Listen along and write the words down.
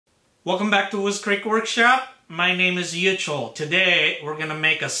Welcome back to Woods Creek Workshop. My name is Yuchel. Today we're going to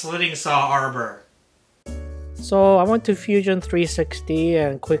make a slitting saw arbor. So I went to Fusion 360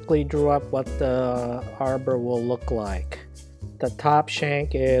 and quickly drew up what the arbor will look like. The top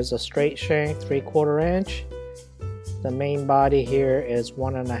shank is a straight shank, 3/4 inch. The main body here is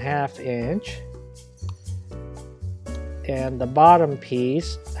 1.5 inch. And the bottom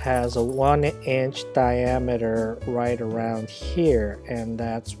piece has a 1 inch diameter right around here, and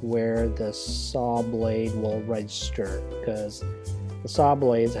that's where the saw blade will register because the saw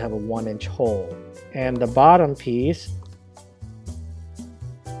blades have a 1 inch hole. And the bottom piece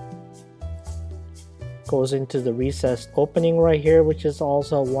goes into the recessed opening right here, which is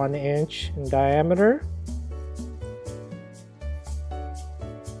also 1 inch in diameter.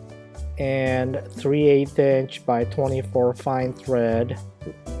 And 3/8 inch by 24 fine thread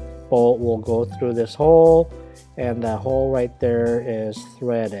bolt will go through this hole, and that hole right there is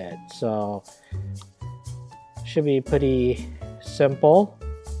threaded. So should be pretty simple.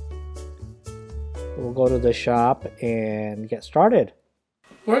 We'll go to the shop and get started.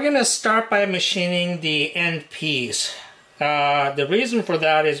 We're going to start by machining the end piece. The reason for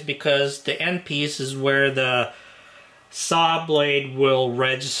that is because the end piece is where the saw blade will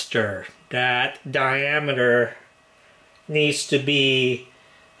register. That diameter needs to be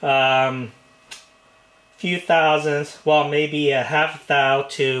few thousandths, well, maybe a half thou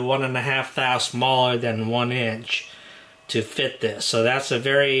to 1.5 thou smaller than 1 inch to fit this. So that's a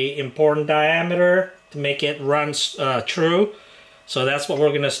very important diameter to make it run true. So that's what we're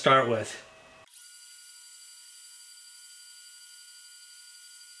going to start with.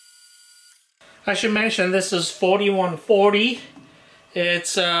 I should mention this is 4140.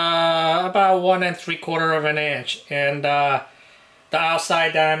 It's about 1 3/4 inch, and the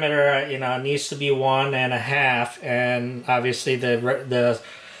outside diameter, needs to be 1.5, and obviously the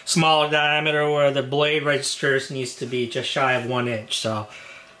smaller diameter where the blade registers needs to be just shy of 1 inch. So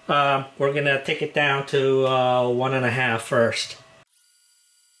we're gonna take it down to 1.5 first.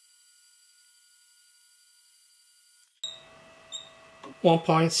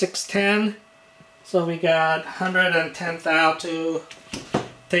 .610. So we got 110 thou to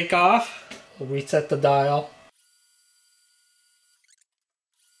take off. We'll reset the dial.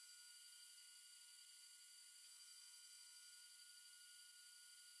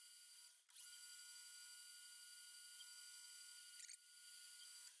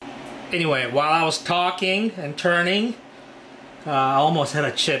 Anyway, while I was talking and turning, I almost had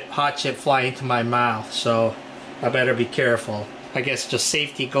a hot chip fly into my mouth, so I better be careful. I guess just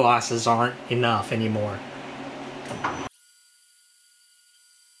safety glasses aren't enough anymore.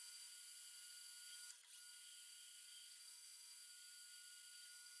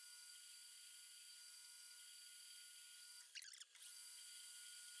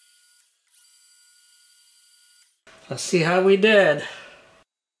 Let's see how we did.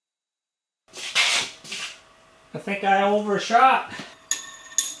 I think I overshot.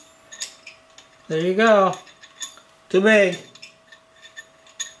 There you go. Too big.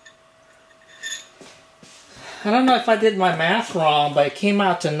 I don't know if I did my math wrong, but it came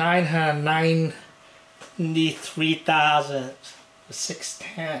out to 993 thousandths,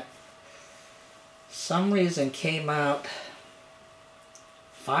 6/10. Some reason came out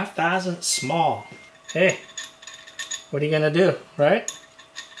 5 thousandths small. Hey, what are you gonna do, right?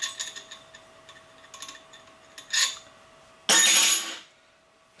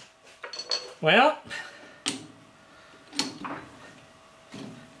 Well,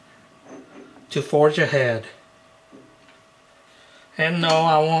 to forge ahead. And no,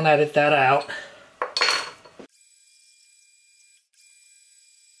 I won't edit that out.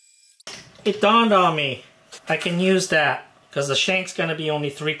 It dawned on me, I can use that because the shank's going to be only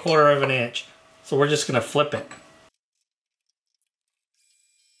 3/4 inch. So we're just going to flip it.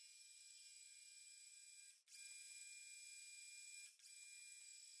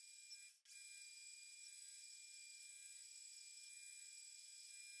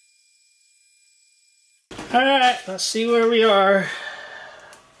 Alright, let's see where we are.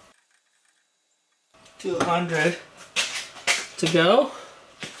 200 to go.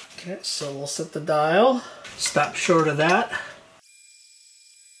 Okay, so we'll set the dial. Stop short of that.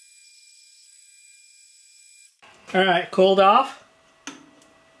 Alright, cooled off.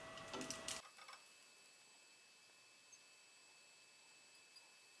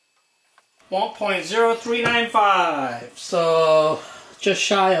 .0395. So just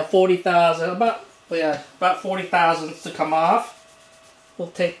shy of 40,000. About 40 thousandths to come off.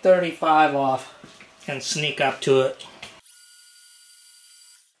 We'll take 35 off and sneak up to it.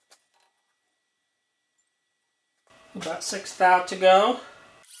 About 6 thou to go.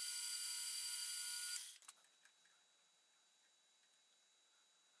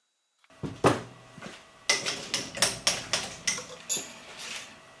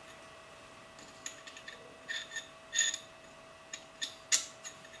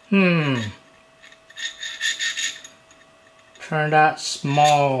 Turned out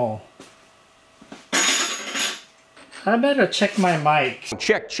small. I better check my mic.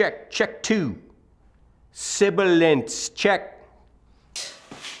 Check, check, check 2. Sibilance, check.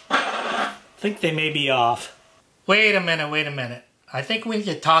 I think they may be off. Wait a minute. I think we need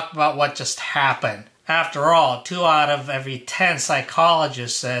to talk about what just happened. After all, 2 out of every 10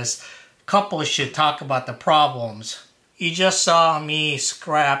 psychologists says couples should talk about the problems. You just saw me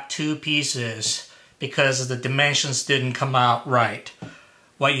scrap 2 pieces because the dimensions didn't come out right.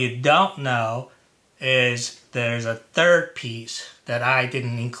 What you don't know is there's a 3rd piece that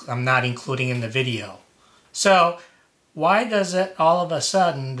I'm not including in the video. So why does it all of a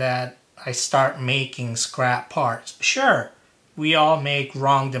sudden that I start making scrap parts? Sure, we all make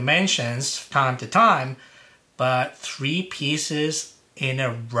wrong dimensions time to time, but 3 pieces in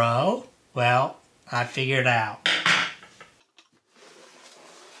a row? Well, I figured out.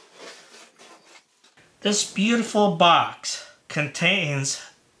 This beautiful box contains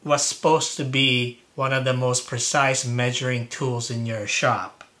what's supposed to be one of the most precise measuring tools in your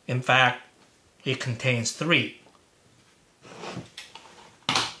shop. In fact, it contains 3.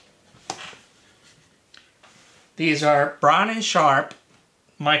 These are Brown & Sharp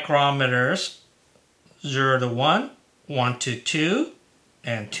micrometers, 0 to 1, 1 to 2,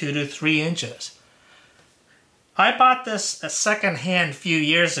 and 2 to 3 inches. I bought this second-hand a few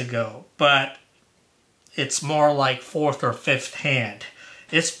years ago, but it's more like 4th or 5th hand.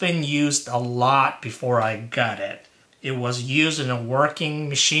 It's been used a lot before I got it. It was used in a working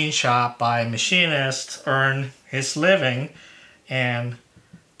machine shop by a machinist to earn his living, and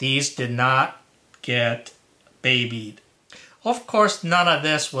these did not get babied. Of course, none of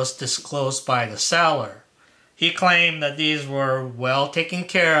this was disclosed by the seller. He claimed that these were well taken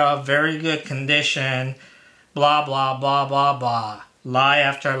care of, very good condition, blah blah blah blah blah. Lie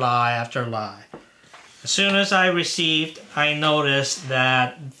after lie after lie. As soon as I received, I noticed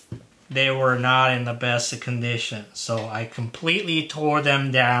that they were not in the best of condition. So I completely tore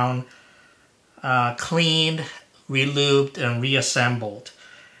them down, cleaned, relubed, and reassembled.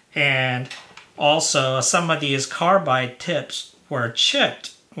 And also, some of these carbide tips were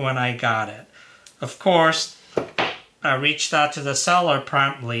chipped when I got it. Of course, I reached out to the seller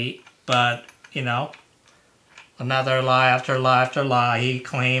promptly, but, you know, another lie after lie after lie. He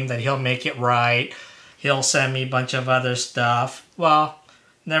claimed that he'll make it right. He'll send me a bunch of other stuff. Well,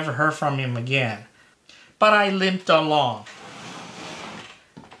 never heard from him again. But I limped along.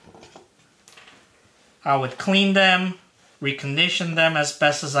 I would clean them, recondition them as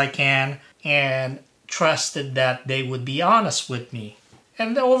best as I can, and trusted that they would be honest with me.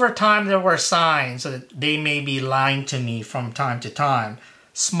 And over time there were signs that they may be lying to me from time to time.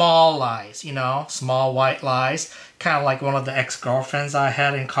 Small lies, you know, small white lies. Kind of like one of the ex-girlfriends I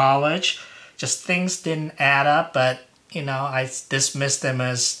had in college. Just things didn't add up, but, you know, I dismissed them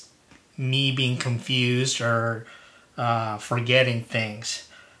as me being confused or forgetting things.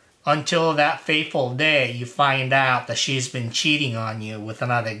 Until that fateful day you find out that she's been cheating on you with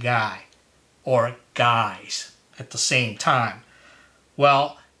another guy. Or guys at the same time.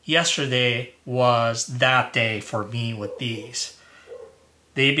 Well, yesterday was that day for me with these.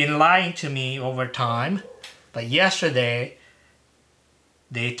 They've been lying to me over time, but yesterday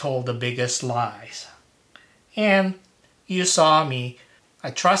they told the biggest lies. And you saw me.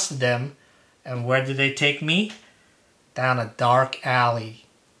 I trusted them, and where did they take me? Down a dark alley.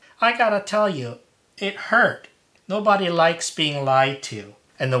 I gotta tell you, it hurt. Nobody likes being lied to.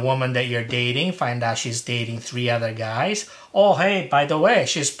 And the woman that you're dating, find out she's dating 3 other guys. Oh, hey, by the way,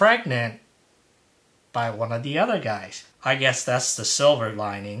 she's pregnant by one of the other guys. I guess that's the silver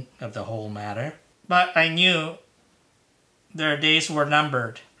lining of the whole matter. But I knew their days were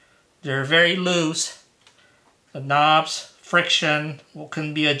numbered. They're very loose. The knobs, friction,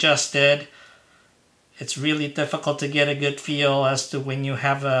 couldn't be adjusted. It's really difficult to get a good feel as to when you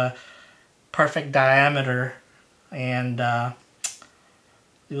have a perfect diameter. And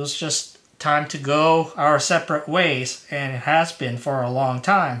it was just time to go our separate ways, and it has been for a long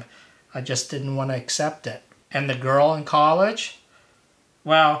time. I just didn't want to accept it. And the girl in college?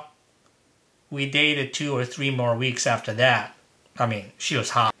 Well, we dated 2 or 3 more weeks after that. I mean, she was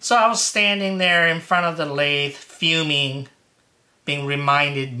hot. So I was standing there in front of the lathe, fuming, being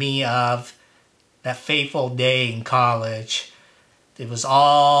reminded me of that fateful day in college. It was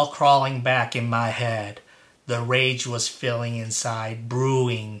all crawling back in my head. The rage was filling inside,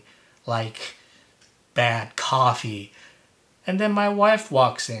 brewing like bad coffee. And then my wife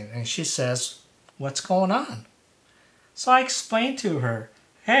walks in and she says, "What's going on?" So I explained to her,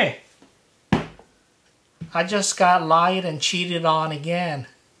 "Hey, I just got lied and cheated on again.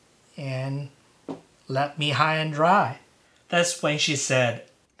 and left me high and dry. That's when she said,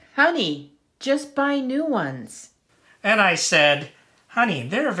 Honey, just buy new ones. and I said, honey,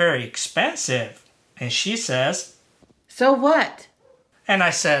 they're very expensive. And she says, So what? and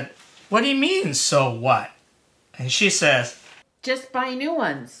I said, what do you mean, so what? And she says, Just buy new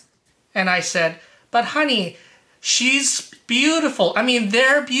ones. and I said, but honey, she's beautiful. I mean,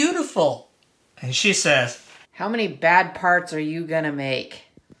 they're beautiful. And she says, How many bad parts are you gonna make?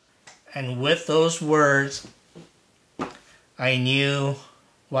 and with those words, I knew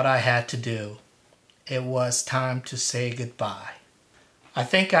what I had to do. It was time to say goodbye. I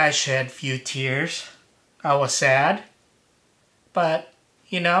think I shed a few tears. I was sad. But,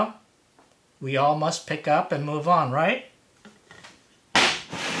 you know, we all must pick up and move on, right?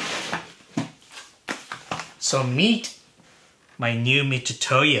 So meet my new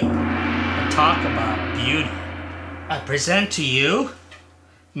Mitutoyo and talk about beauty. I present to you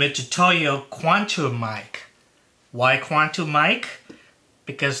Mitutoyo Quantum Mic. Why Quantum Mic?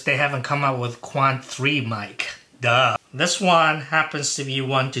 Because they haven't come out with Quant 3 mic. Duh. This one happens to be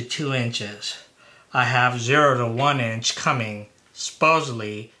 1 to 2 inches. I have 0 to 1 inch coming.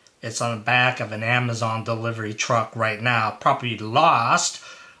 Supposedly, it's on the back of an Amazon delivery truck right now, probably lost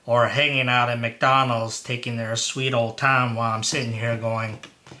or hanging out at McDonald's taking their sweet old time while I'm sitting here going,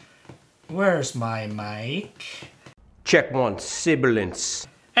 where's my mic? Check 1, sibilance.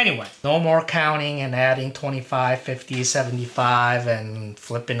 Anyway, no more counting and adding 25, 50, 75 and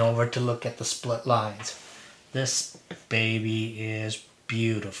flipping over to look at the split lines. This baby is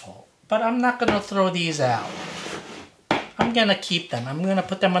beautiful. But I'm not going to throw these out. I'm going to keep them. I'm going to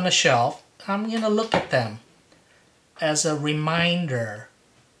put them on the shelf. I'm going to look at them as a reminder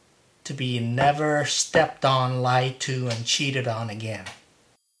to be never stepped on, lied to, and cheated on again.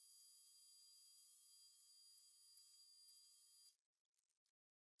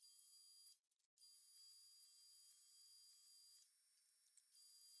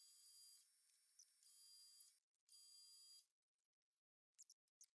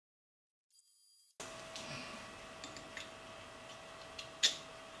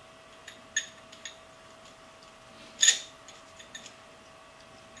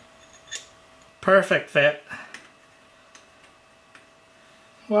 Perfect fit.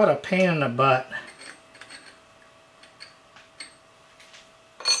 What a pain in the butt.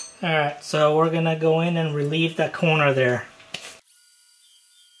 Alright, so we're gonna go in and relieve that corner there.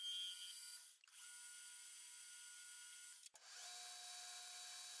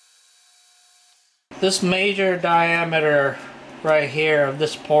 This major diameter right here of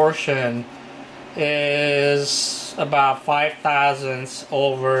this portion is about 5 thousandths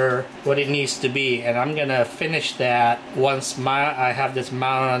over what it needs to be, and I'm gonna finish that once I have this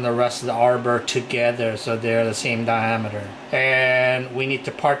mounted on the rest of the Arbor together so they're the same diameter. And we need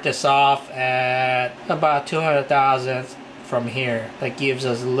to part this off at about 200 thousandths from here. That gives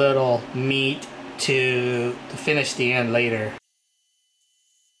us a little meat to finish the end later.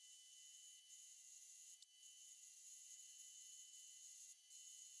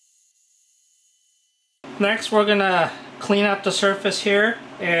 Next, we're gonna clean up the surface here,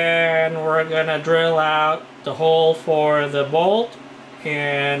 and we're gonna drill out the hole for the bolt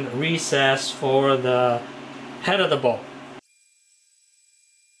and recess for the head of the bolt.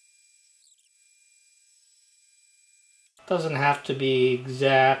 Doesn't have to be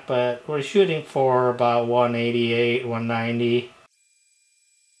exact, but we're shooting for about 188, 190.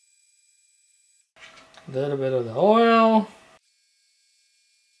 A little bit of the oil.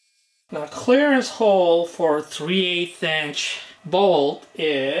 Now, clearance hole for a 3/8 inch bolt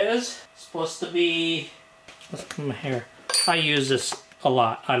is supposed to be, let's come here. I use this a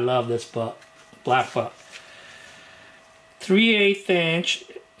lot. I love this book, Blackfoot. 3/8 inch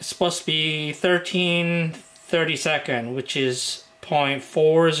is supposed to be 13/32, which is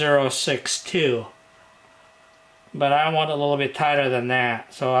 0.4062. But I want a little bit tighter than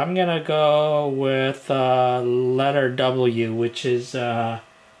that. So I'm gonna go with letter W, which is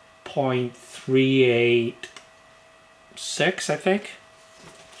 0.386, I think.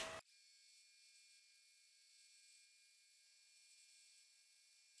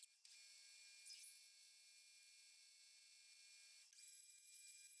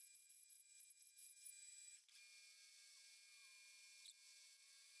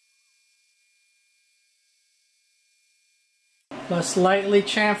 Let's lightly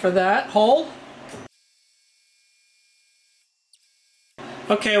chamfer that hole.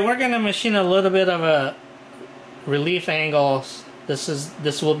 Okay, we're gonna machine a little bit of a relief angle.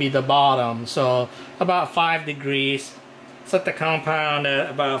 This will be the bottom, so about 5 degrees. Set the compound at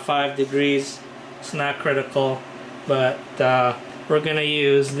about 5 degrees. It's not critical, but we're gonna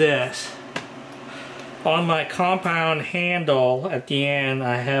use this. On my compound handle at the end,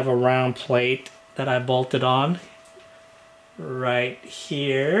 I have a round plate that I bolted on right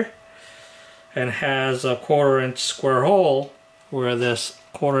here, and has a 1/4-inch square hole where this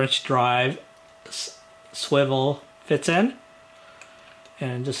 1/4-inch drive swivel fits in,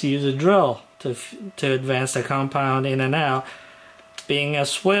 and just use a drill to advance the compound in and out. Being a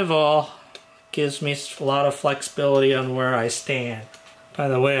swivel gives me a lot of flexibility on where I stand. By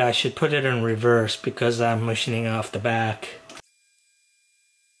the way, I should put it in reverse because I'm machining off the back.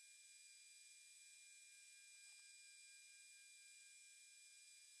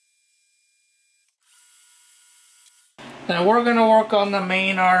 Now we're going to work on the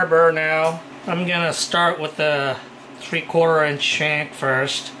main arbor now. I'm going to start with the 3/4-inch shank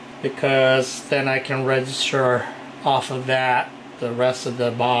first, because then I can register off of that the rest of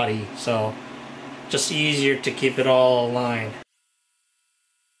the body. So just easier to keep it all aligned.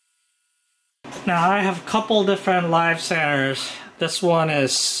 Now I have a couple different live centers. This one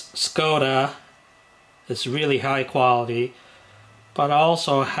is Skoda. It's really high quality. But I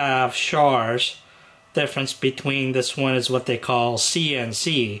also have Shars. Difference between this one is what they call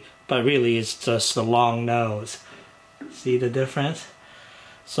CNC, but really it's just the long nose. See the difference?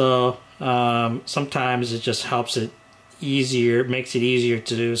 So sometimes it just helps it easier, makes it easier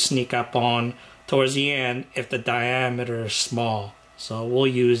to sneak up on towards the end if the diameter is small. So we'll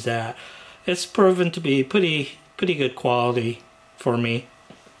use that. It's proven to be pretty good quality for me.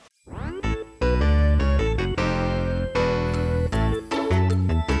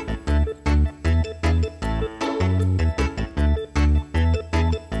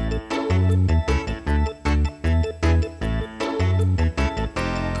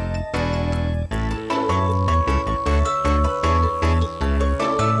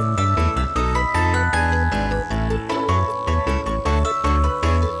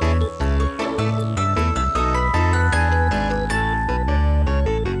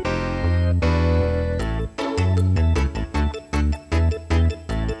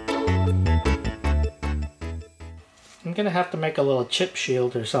 I'm gonna have to make a little chip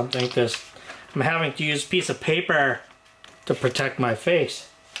shield or something because I'm having to use a piece of paper to protect my face.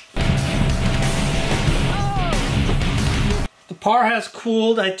 The part has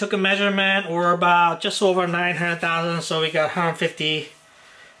cooled. I took a measurement. We're about just over 900 thousandths, so we got 150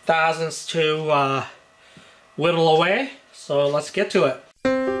 thousandths to whittle away. So let's get to it.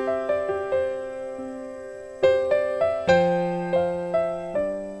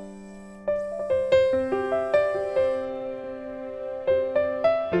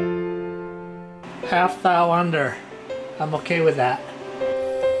 Half thou under. I'm okay with that.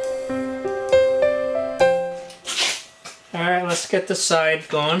 Alright, let's get the side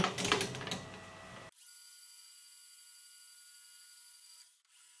going.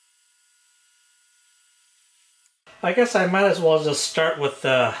 I guess I might as well just start with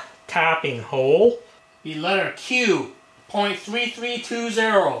the tapping hole. The letter Q,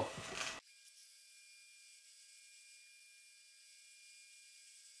 0.3320.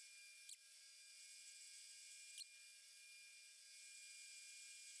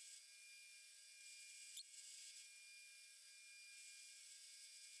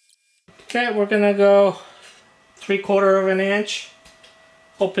 Okay, we're gonna go 3/4 of an inch,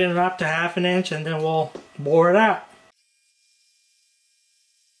 open it up to 1/2 an inch, and then we'll bore it out.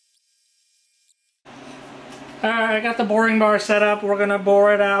 Alright, I got the boring bar set up. We're gonna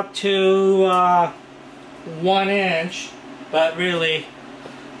bore it out to 1 inch, but really,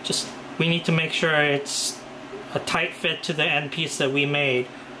 just we need to make sure it's a tight fit to the end piece that we made.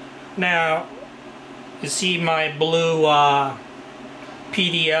 Now, you see my blue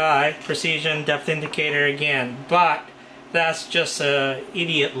PDI, precision depth indicator again, but that's just a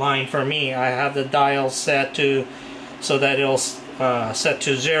idiot line for me. I have the dial set to so that it'll set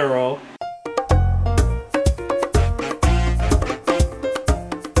to 0.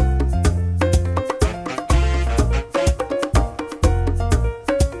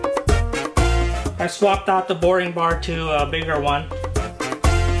 I swapped out the boring bar to a bigger one.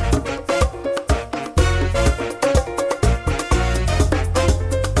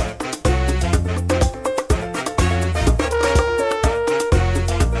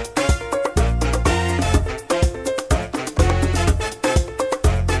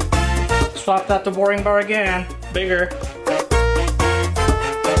 Swapped out the boring bar again, bigger.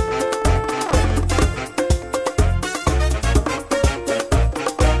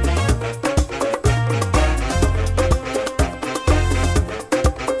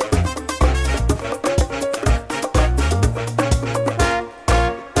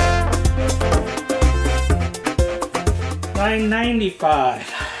 $9.90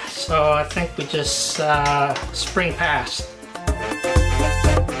 45. So I think we just spring past.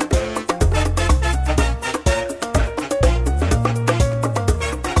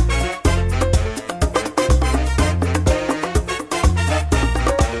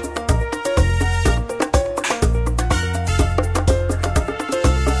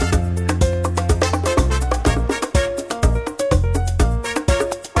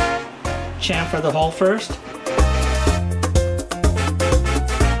 Chamfer the hole first.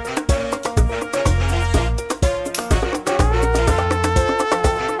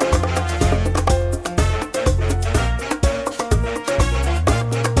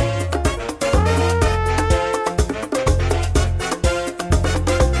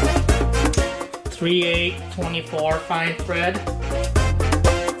 .3/8 24 fine thread.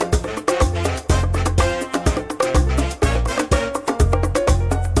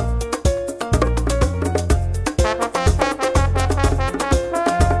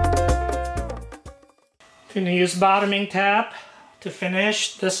 Gonna use bottoming tap to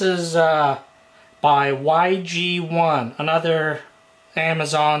finish. This is by YG1, another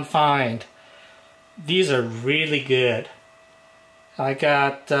Amazon find. These are really good. I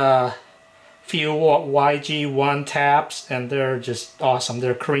got a few YG1 taps and they're just awesome.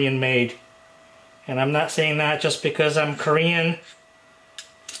 They're Korean made. And I'm not saying that just because I'm Korean.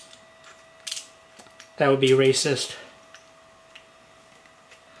 That would be racist.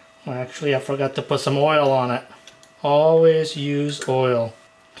 Well, actually, I forgot to put some oil on it. Always use oil.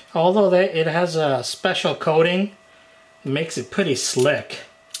 Although it has a special coating, it makes it pretty slick.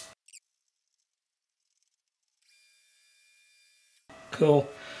 Cool.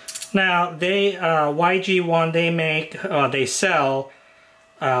 Now, they YG1 they sell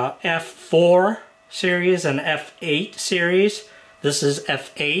F4 series and F8 series. This is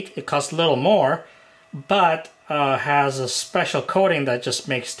F8. It costs a little more, but has a special coating that just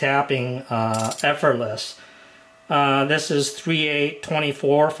makes tapping effortless. This is 3/8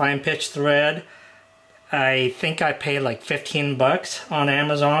 24 fine pitch thread. I think I paid like 15 bucks on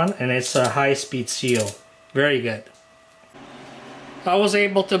Amazon, and it's a high-speed seal. Very good. I was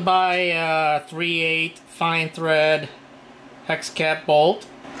able to buy a 3/8 fine thread hex cap bolt.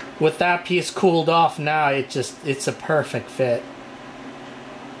 With that piece cooled off now, it's a perfect fit.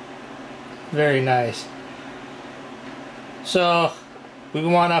 Very nice. So we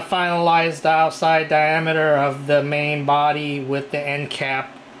want to finalize the outside diameter of the main body with the end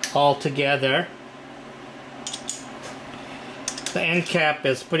cap all together. The end cap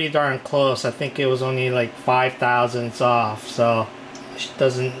is pretty darn close. I think it was only like 5 thousandths off, so it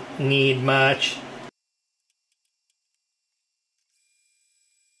doesn't need much.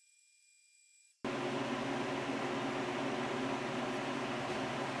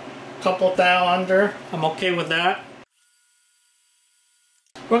 Couple thou under, I'm okay with that.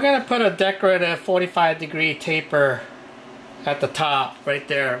 We're gonna put a decorative 45-degree taper at the top, right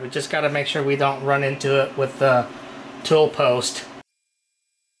there. We just gotta make sure we don't run into it with the tool post.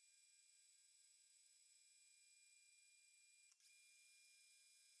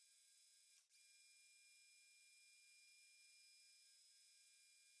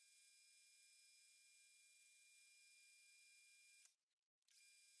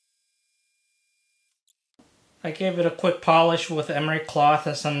 I gave it a quick polish with emery cloth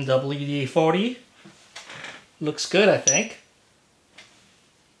and some WD-40. Looks good, I think.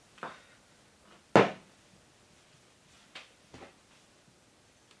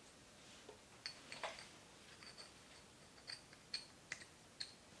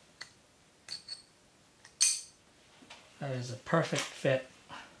 That is a perfect fit.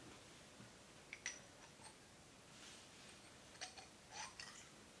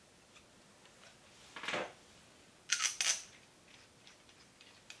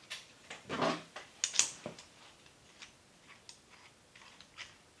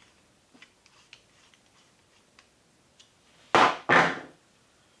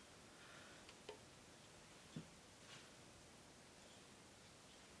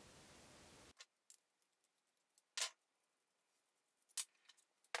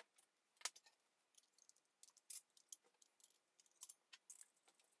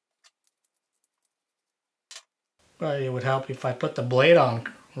 But it would help if I put the blade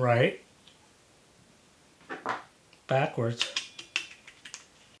on right. Backwards.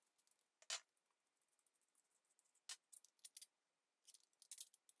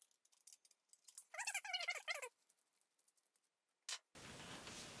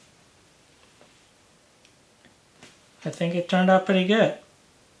 I think it turned out pretty good.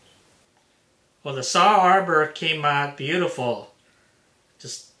 Well, the saw arbor came out beautiful.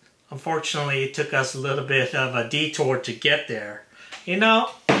 Just unfortunately, it took us a little bit of a detour to get there. You know,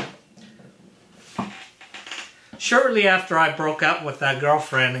 shortly after I broke up with that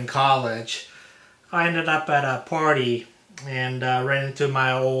girlfriend in college, I ended up at a party and ran into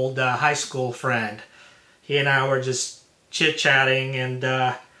my old high school friend. He and I were just chit-chatting,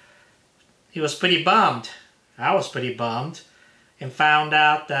 and he was pretty bummed. I was pretty bummed, and found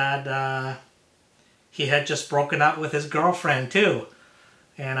out that he had just broken up with his girlfriend too.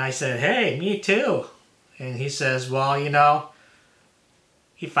 And I said, hey, me too. And he says, well, you know,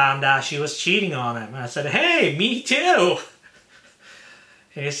 he found out she was cheating on him. And I said, hey, me too.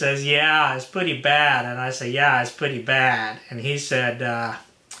 And he says, yeah, it's pretty bad. And I said, yeah, it's pretty bad. And he said,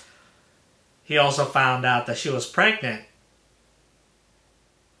 he also found out that she was pregnant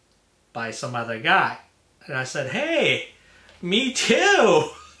by some other guy. And I said, hey, me too.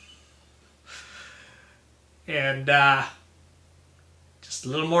 And just a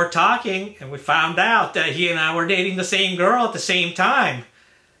little more talking, and we found out that he and I were dating the same girl at the same time.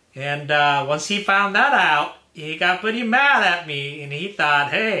 And once he found that out, he got pretty mad at me, and he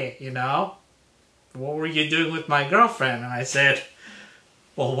thought, hey, you know, what were you doing with my girlfriend? And I said,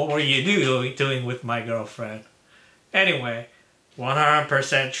 well, what were you doing with my girlfriend? Anyway,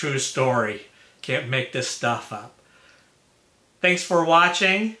 100% true story. Can't make this stuff up. Thanks for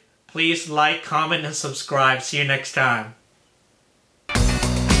watching. Please like, comment, and subscribe. See you next time.